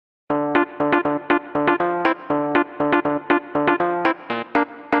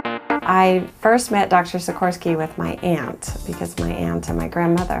I first met Dr. Sikorski with my aunt because my aunt and my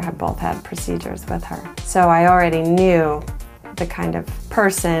grandmother had both had procedures with her. So I already knew the kind of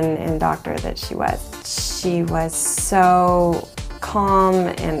person and doctor that she was. She was so calm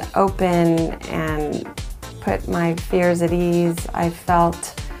and open and put my fears at ease. I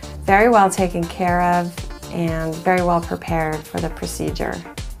felt very well taken care of and very well prepared for the procedure.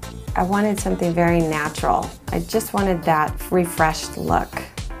 I wanted something very natural. I just wanted that refreshed look,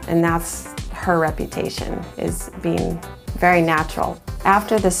 and that's her reputation, is being very natural.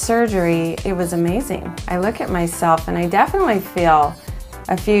 After the surgery, it was amazing. I look at myself and I definitely feel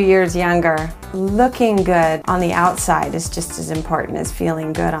a few years younger. Looking good on the outside is just as important as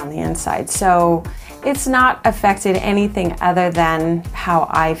feeling good on the inside. So it's not affected anything other than how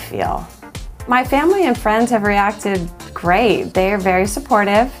I feel. My family and friends have reacted great. They are very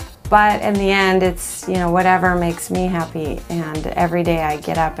supportive, but in the end, it's, you know, whatever makes me happy. And every day I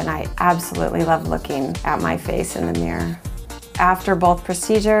get up and I absolutely love looking at my face in the mirror. After both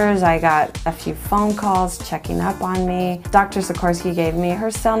procedures, I got a few phone calls checking up on me. Dr. Sikorski gave me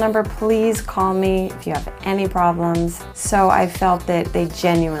her cell number. Please call me if you have any problems. So I felt that they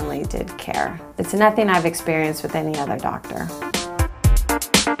genuinely did care. It's nothing I've experienced with any other doctor.